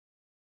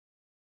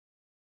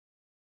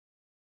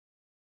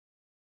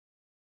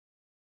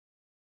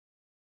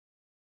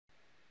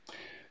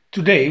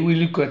Today we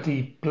look at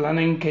the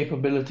planning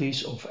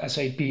capabilities of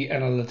SAP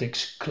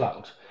Analytics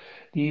Cloud.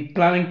 The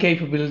planning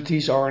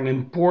capabilities are an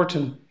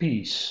important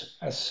piece.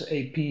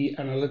 SAP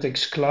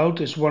Analytics Cloud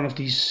is one of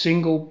the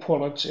single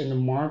products in the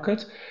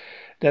market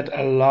that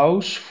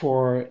allows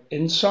for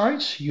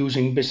insights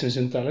using business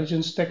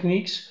intelligence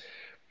techniques,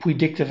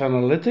 predictive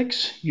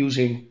analytics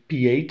using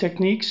PA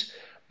techniques,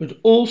 but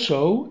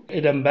also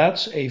it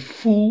embeds a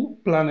full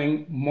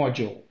planning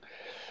module.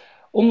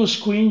 On the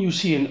screen you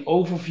see an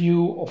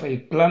overview of a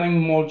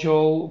planning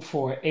module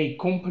for a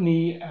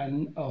company,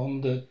 and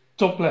on the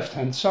top left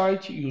hand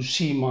side you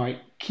see my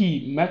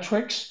key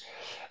metrics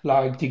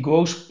like the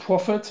gross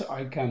profit.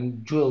 I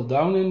can drill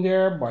down in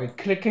there by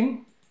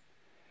clicking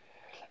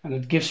and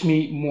it gives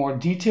me more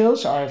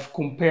details. I've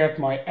compared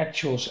my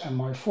actuals and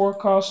my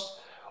forecast.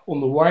 On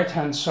the right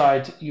hand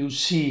side you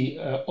see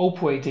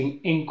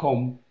operating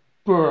income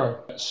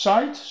per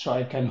site, so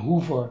I can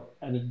hover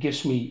and it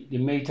gives me the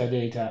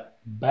metadata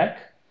back.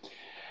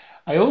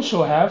 I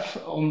also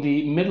have on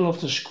the middle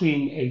of the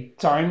screen a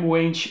time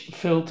range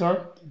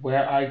filter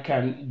where I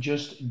can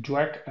just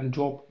drag and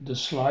drop the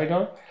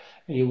slider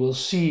and you will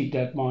see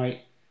that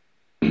my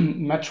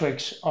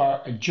metrics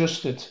are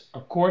adjusted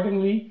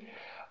accordingly.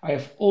 I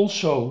have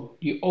also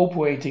the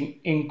operating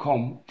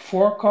income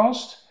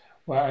forecast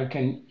where I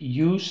can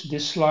use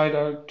this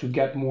slider to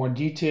get more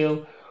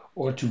detail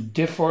or to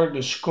differ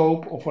the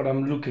scope of what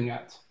I'm looking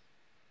at.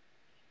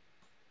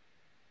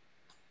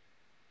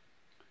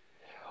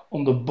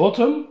 On the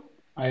bottom,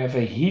 I have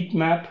a heat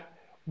map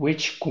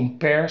which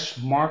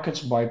compares markets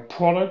by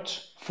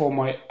product for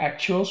my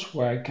actuals,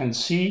 where I can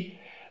see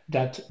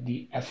that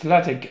the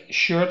athletic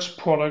shirts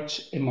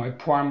products in my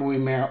primary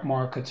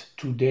market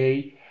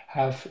today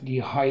have the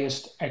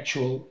highest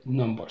actual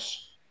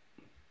numbers.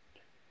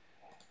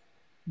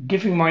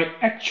 Given my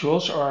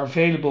actuals are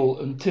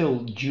available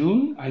until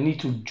June, I need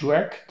to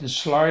drag the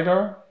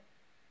slider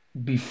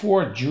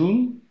before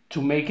June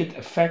to make it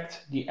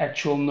affect the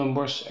actual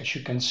numbers, as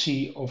you can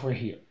see over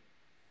here.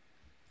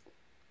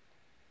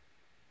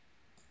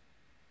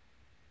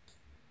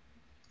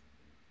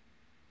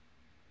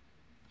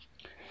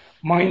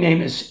 My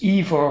name is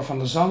Iver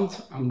van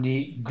Zand. I'm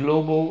the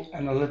Global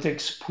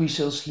Analytics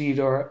Pre-Sales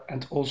Leader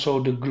and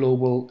also the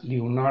Global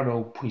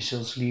Leonardo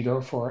Pre-Sales Leader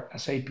for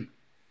SAP.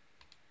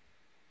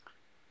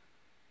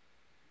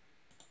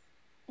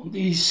 On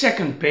the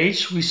second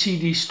page, we see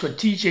the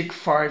strategic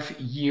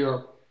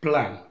 5-year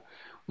plan,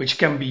 which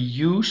can be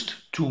used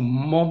to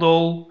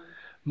model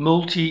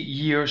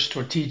multi-year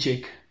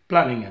strategic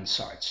planning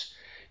insights.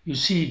 You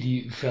see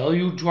the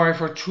value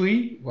driver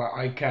tree where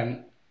I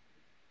can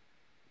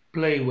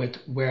play with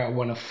where I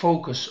want to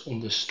focus on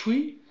this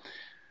tree.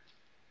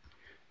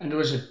 And there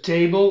is a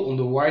table on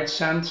the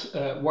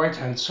right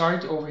hand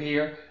side over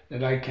here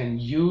that I can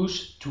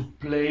use to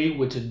play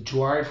with the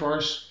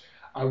drivers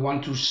I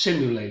want to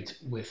simulate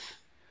with.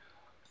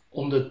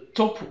 On the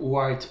top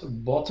right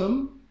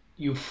bottom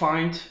you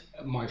find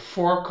my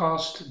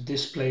forecast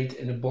displayed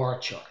in a bar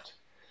chart.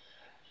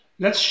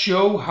 Let's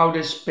show how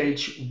this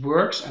page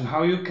works and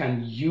how you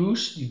can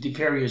use the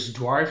various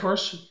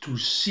drivers to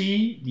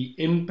see the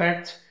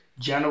impact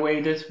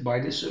generated by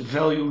this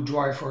value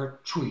driver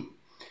tree.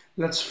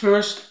 Let's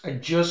first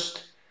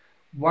adjust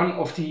one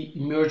of the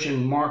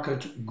emerging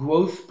market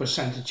growth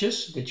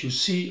percentages that you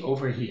see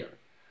over here.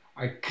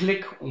 I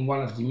click on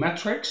one of the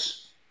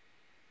metrics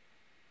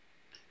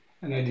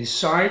and I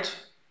decide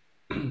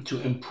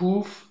to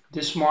improve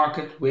this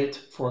market with,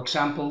 for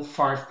example,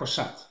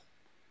 5%.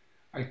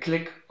 I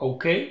click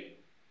OK.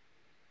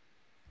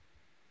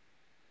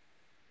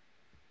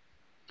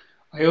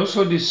 I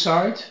also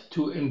decide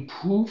to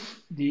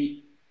improve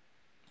the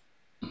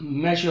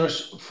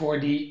measures for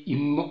the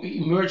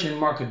emerging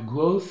market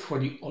growth for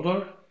the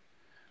other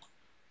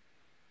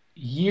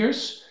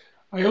years.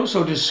 I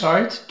also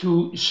decide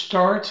to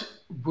start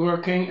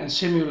working and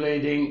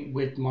simulating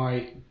with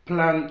my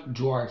plan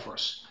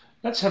drivers.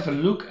 Let's have a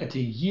look at the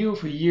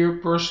year-over-year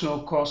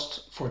personnel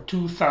cost for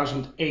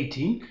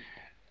 2018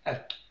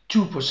 at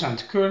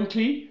 2%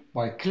 currently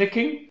by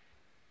clicking.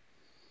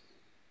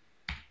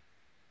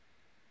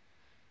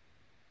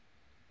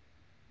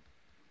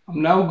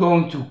 I'm now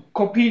going to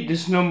copy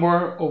this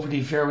number over the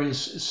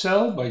various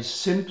cells by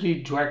simply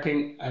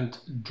dragging and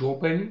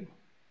dropping.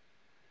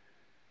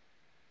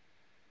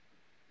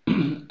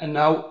 And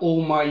now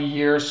all my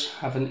years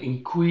have an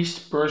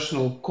increased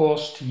personnel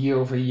cost year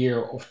over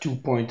year of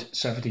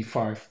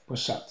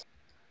 2.75%.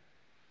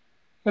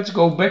 Let's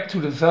go back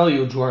to the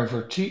value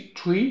driver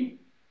tree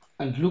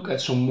and look at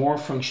some more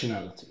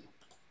functionality.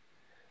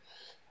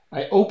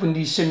 I open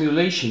the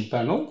simulation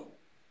panel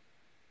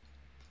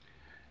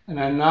and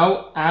I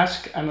now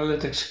ask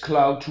Analytics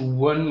Cloud to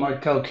run my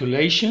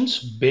calculations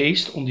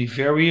based on the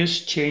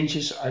various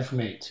changes I've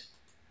made.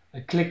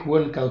 I click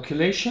Run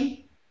Calculation.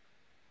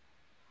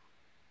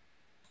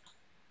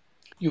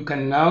 You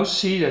can now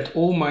see that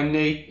all my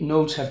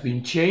nodes have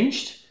been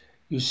changed.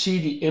 You see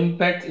the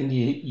impact in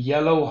the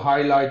yellow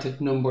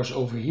highlighted numbers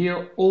over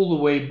here all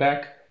the way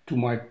back to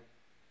my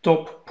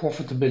top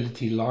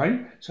profitability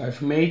line. So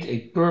I've made a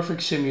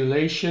perfect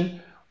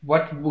simulation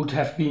what would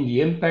have been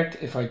the impact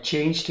if I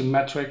changed the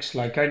metrics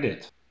like I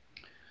did.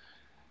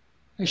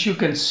 As you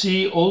can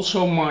see,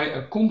 also my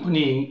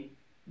accompanying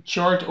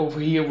chart over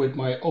here with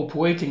my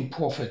operating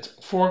profit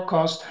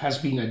forecast has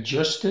been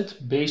adjusted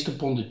based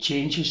upon the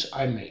changes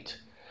I made.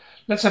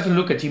 Let's have a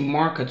look at the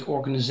Market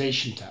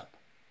Organization tab.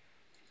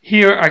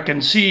 Here I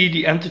can see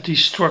the entity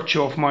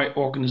structure of my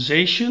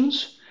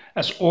organizations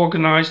as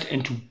organized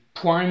into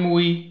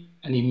primary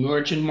and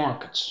emerging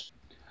markets.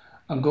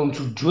 I'm going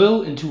to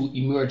drill into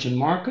emerging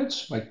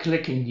markets by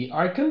clicking the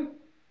icon,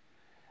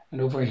 and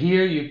over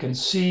here you can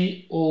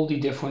see all the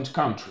different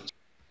countries.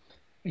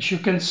 As you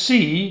can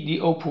see,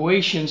 the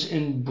operations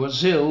in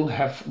Brazil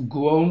have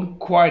grown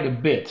quite a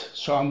bit,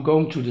 so I'm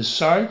going to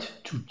decide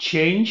to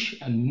change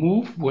and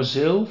move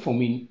Brazil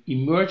from an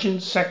emerging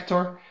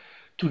sector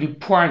to the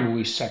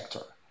primary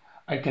sector.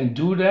 I can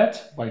do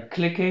that by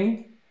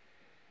clicking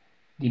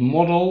the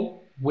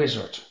model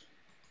wizard.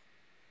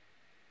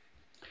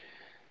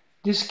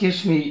 This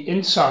gives me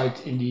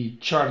insight in the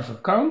chart of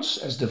accounts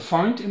as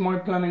defined in my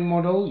planning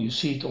model. You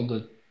see it on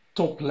the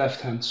top left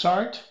hand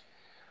side.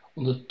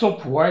 On the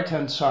top right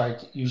hand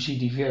side you see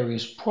the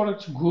various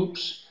product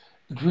groups,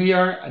 but we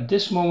are at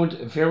this moment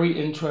very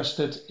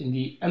interested in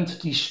the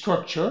entity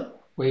structure,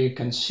 where you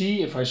can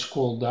see if I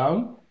scroll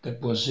down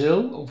that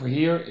Brazil over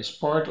here is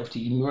part of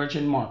the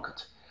emerging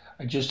market.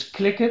 I just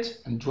click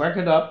it and drag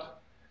it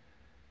up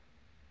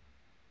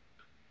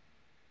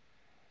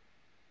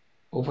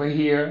over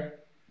here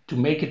to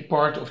make it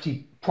part of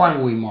the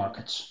primary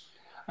markets.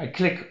 I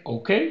click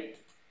OK.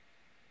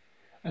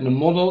 And the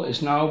model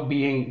is now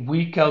being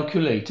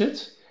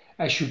recalculated.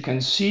 As you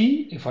can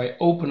see, if I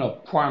open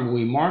up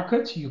primary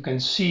market, you can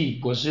see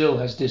Brazil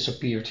has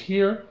disappeared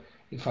here.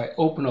 If I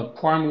open up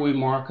primary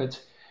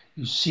market,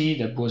 you see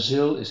that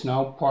Brazil is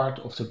now part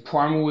of the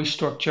primary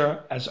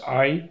structure as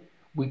I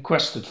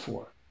requested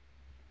for.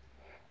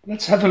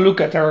 Let's have a look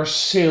at our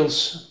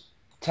sales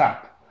tab.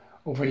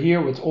 Over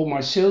here with all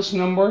my sales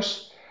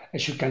numbers,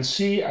 as you can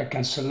see, I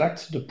can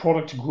select the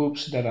product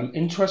groups that I'm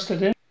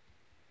interested in.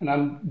 And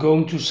I'm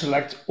going to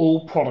select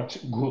all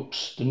product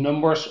groups. The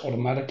numbers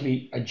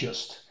automatically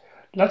adjust.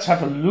 Let's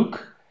have a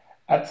look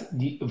at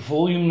the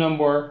volume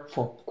number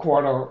for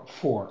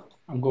Q4.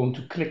 I'm going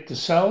to click the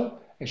cell,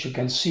 as you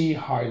can see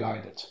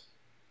highlighted.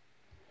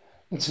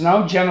 Let's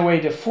now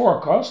generate a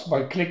forecast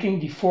by clicking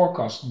the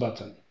forecast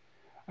button.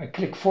 I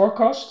click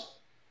forecast,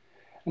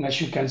 and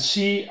as you can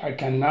see, I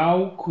can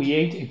now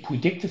create a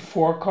predictive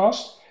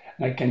forecast,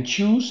 and I can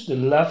choose the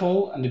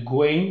level and the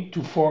grain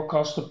to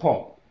forecast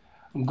upon.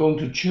 I'm going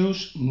to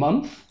choose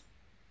month,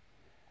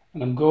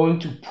 and I'm going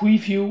to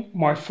preview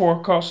my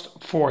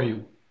forecast for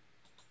you.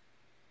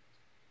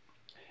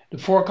 The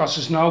forecast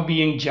is now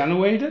being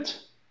generated,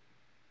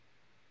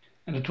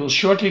 and it will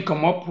shortly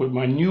come up with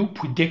my new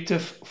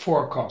predictive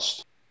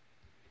forecast.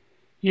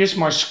 Here's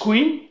my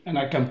screen, and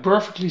I can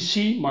perfectly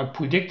see my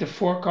predictive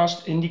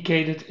forecast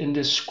indicated in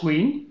this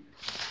screen,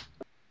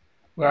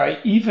 where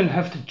I even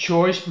have the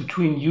choice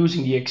between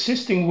using the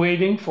existing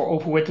weighting for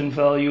overwritten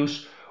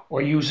values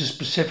or use a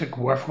specific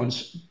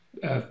reference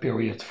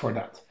period for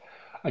that.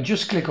 I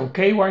just click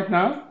OK right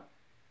now,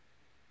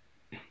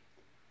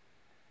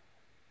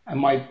 and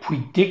my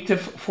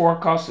predictive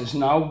forecast is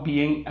now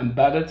being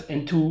embedded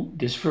into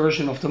this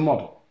version of the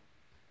model.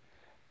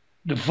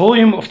 The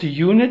volume of the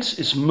units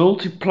is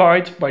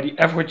multiplied by the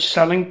average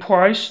selling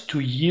price to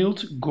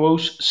yield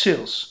gross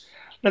sales.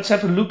 Let's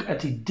have a look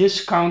at the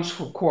discounts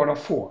for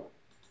Q4.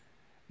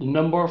 The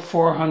number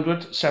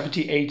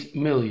 478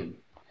 million.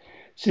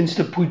 Since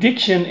the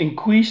prediction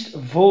increased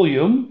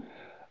volume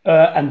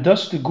and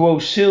thus the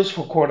gross sales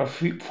for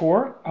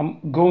Q4,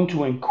 I'm going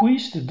to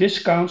increase the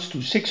discounts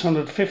to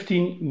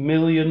 615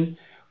 million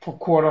for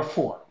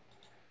Q4.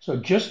 So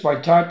just by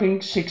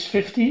typing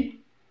 650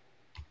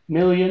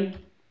 million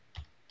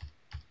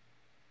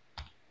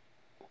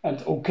and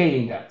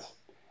okaying that,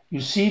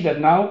 you see that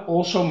now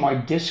also my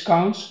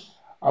discounts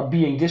are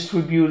being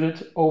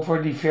distributed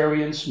over the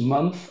variance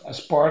month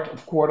as part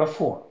of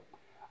Q4.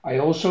 I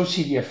also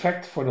see the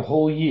effect for the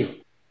whole year.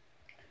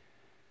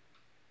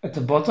 At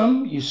the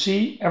bottom you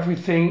see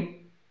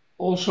everything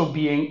also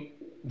being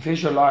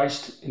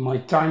visualized in my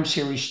time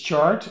series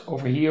chart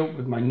over here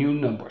with my new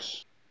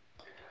numbers.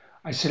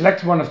 I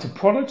select one of the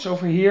products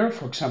over here,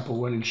 for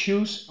example running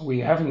shoes.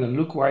 We're having a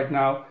look right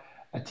now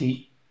at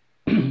the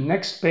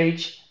next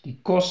page, the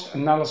cost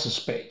analysis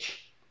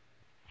page.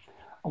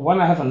 I want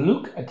to have a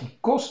look at the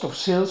cost of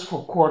sales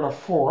for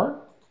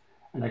Q4,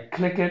 and I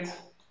click it.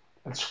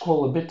 Let's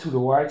scroll a bit to the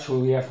right so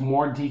we have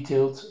more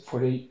details for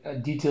the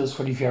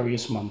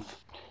various months.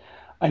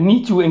 I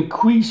need to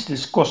increase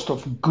this cost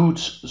of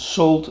goods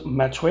sold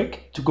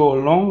metric to go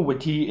along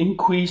with the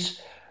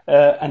increase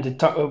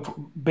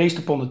based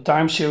upon the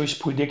time series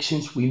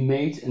predictions we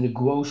made in the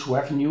gross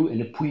revenue in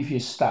the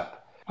previous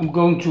step. I'm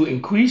going to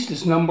increase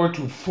this number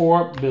to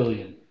 4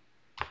 billion.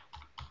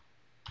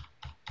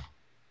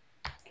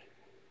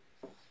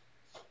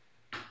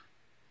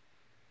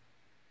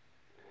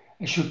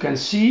 As you can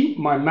see,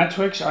 my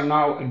metrics are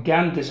now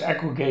again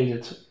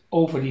disaggregated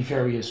over the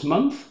various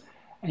months,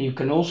 and you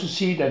can also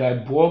see that I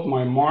brought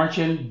my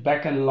margin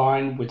back in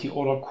line with the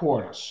other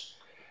quarters.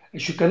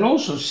 As you can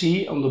also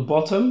see on the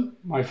bottom,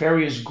 my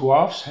various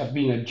graphs have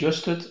been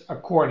adjusted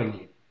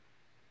accordingly.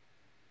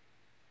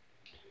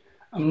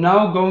 I'm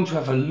now going to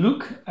have a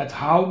look at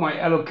how my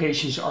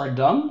allocations are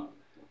done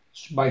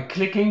by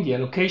clicking the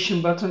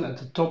allocation button at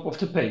the top of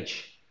the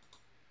page.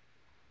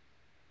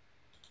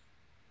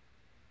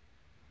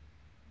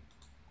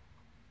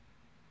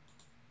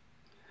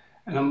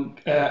 And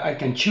I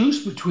can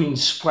choose between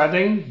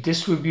spreading,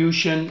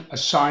 distribution,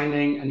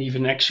 assigning, and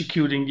even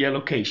executing the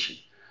allocation.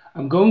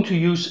 I'm going to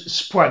use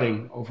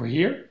spreading over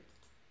here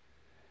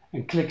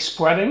and click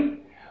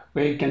spreading,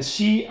 where you can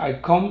see I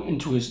come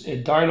into a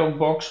dialog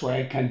box where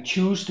I can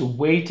choose the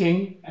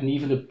weighting and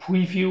even a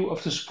preview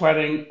of the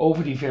spreading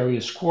over the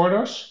various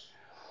quarters.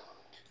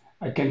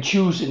 I can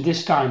choose in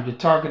this time the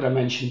target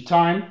dimension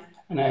time,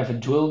 and I have a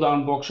drill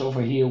down box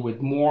over here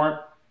with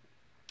more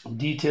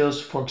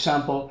details. For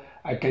example,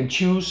 I can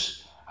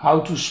choose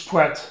how to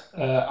spread,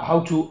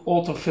 how to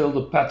autofill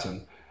the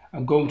pattern.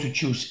 I'm going to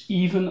choose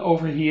even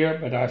over here,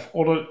 but I have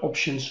other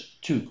options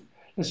too.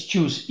 Let's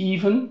choose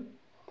even,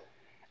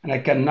 and I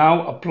can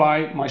now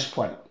apply my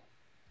spreading.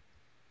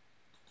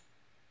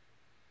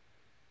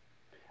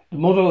 The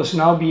model is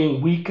now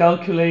being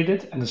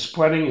recalculated and the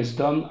spreading is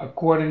done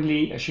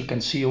accordingly, as you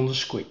can see on the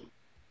screen.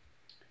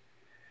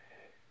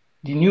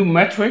 The new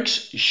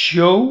metrics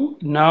show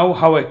now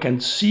how I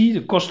can see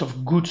the cost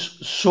of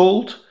goods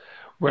sold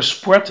were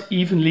spread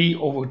evenly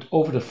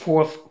over the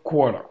fourth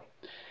quarter.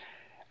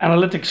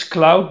 Analytics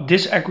Cloud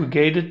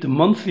disaggregated the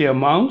monthly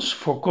amounts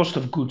for cost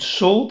of goods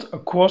sold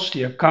across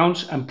the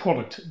accounts and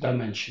product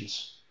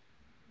dimensions.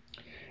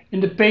 In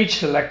the page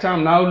selector,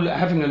 I'm now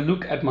having a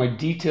look at my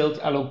detailed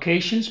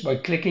allocations by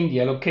clicking the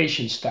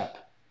Allocations tab.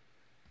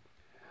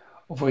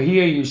 Over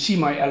here you see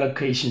my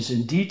allocations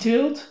in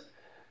detailed.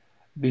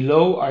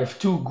 Below I have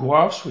two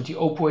graphs with the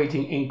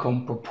operating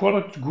income per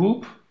product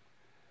group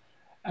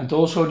and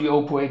also the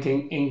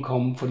operating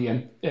income for the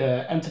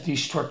entity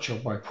structure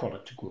by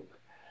product group.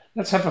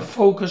 Let's have a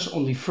focus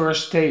on the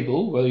first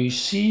table where you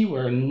see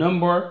where a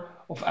number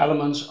of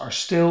elements are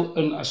still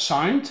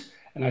unassigned,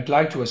 and I'd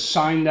like to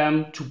assign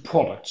them to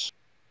products.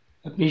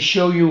 Let me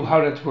show you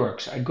how that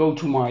works. I go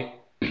to my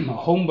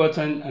home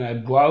button and I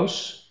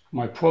browse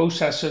my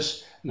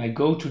processes, and I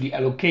go to the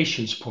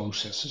allocations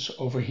processes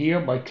over here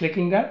by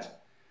clicking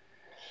that.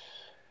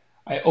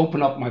 I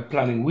open up my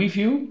planning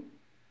review,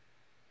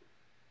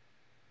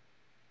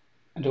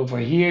 and over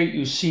here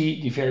you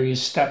see the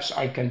various steps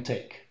I can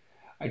take.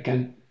 I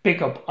can pick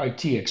up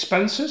IT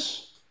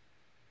expenses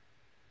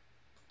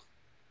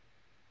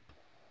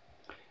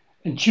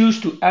and choose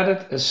to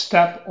edit a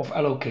step of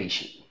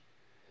allocation.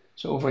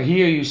 So over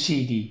here you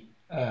see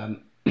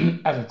the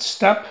edit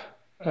step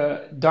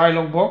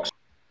dialog box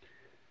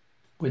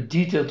with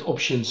detailed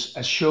options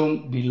as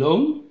shown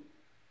below.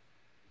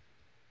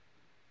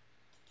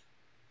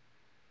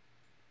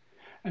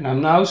 And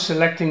I'm now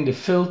selecting the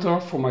filter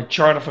for my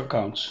chart of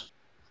accounts.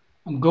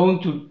 I'm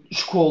going to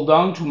scroll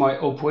down to my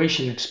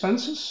operation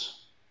expenses.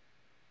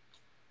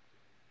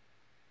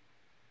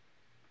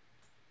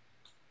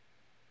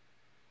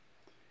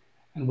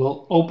 And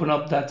we'll open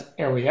up that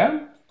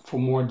area for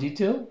more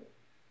detail.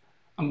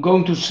 I'm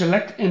going to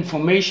select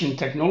information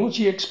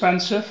technology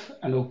expensive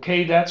and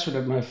OK that so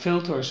that my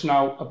filter is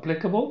now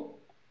applicable.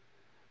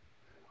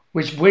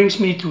 Which brings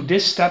me to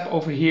this step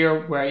over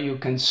here where you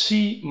can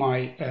see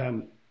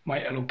my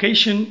my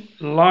allocation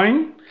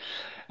line,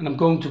 and I'm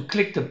going to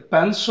click the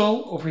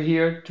pencil over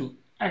here to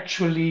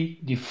actually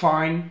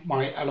define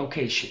my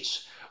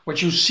allocations.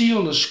 What you see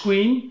on the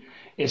screen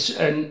is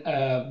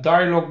a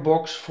dialog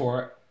box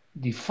for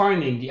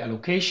defining the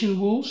allocation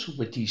rules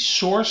with the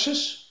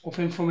sources of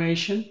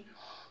information,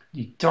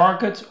 the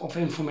target of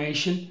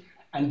information,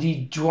 and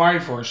the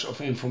drivers of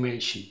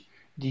information.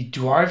 The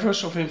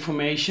drivers of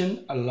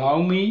information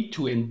allow me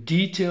to in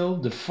detail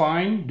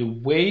define the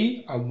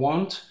way I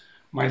want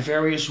my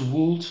various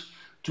rules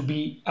to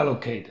be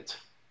allocated.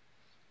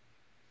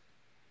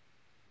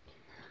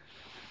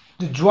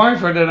 The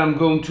driver that I'm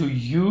going to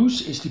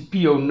use is the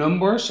PO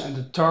numbers, and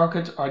the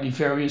target are the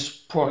various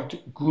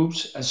product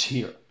groups as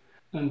here.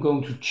 I'm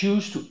going to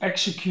choose to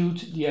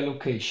execute the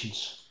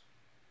allocations.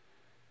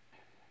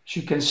 As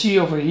you can see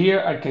over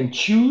here, I can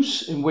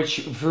choose in which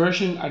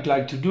version I'd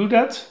like to do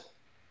that.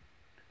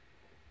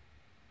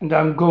 And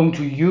I'm going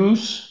to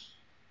use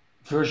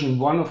version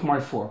 1 of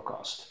my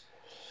forecast.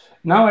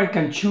 Now I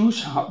can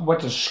choose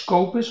what the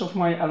scope is of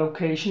my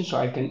allocation, so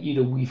I can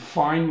either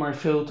refine my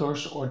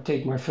filters or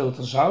take my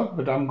filters out,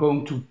 but I'm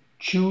going to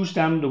choose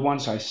them, the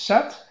ones I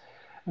set,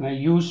 and I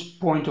use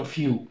point of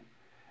view.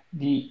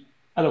 The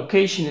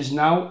allocation is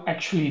now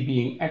actually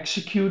being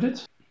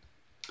executed.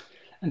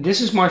 And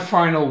this is my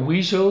final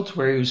result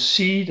where you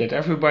see that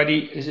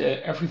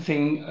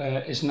everything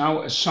is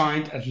now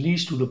assigned at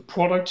least to the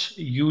products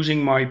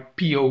using my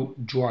PO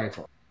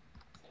driver.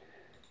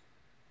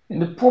 In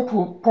the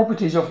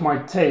properties of my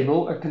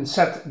table, I can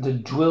set the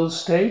drill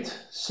state,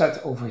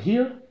 set over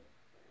here,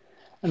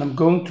 and I'm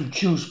going to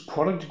choose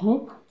product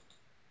group.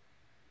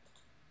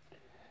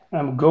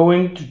 I'm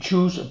going to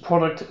choose a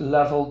product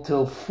level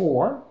till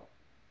 4,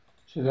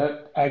 so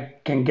that I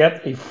can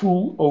get a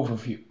full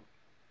overview.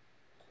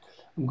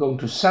 I'm going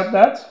to set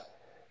that,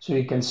 so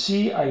you can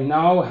see I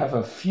now have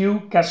a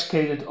view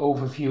cascaded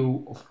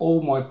overview of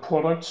all my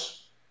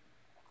products,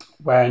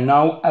 where I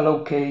now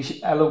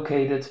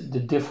allocated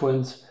the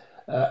different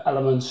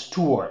elements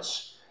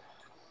towards.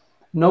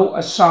 No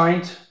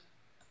assigned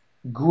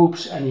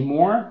groups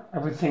anymore,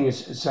 everything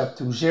is set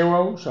to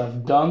 0, so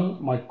I've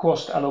done my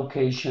cost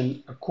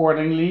allocation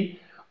accordingly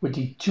with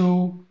the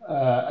two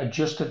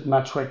adjusted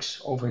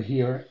metrics over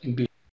here in B.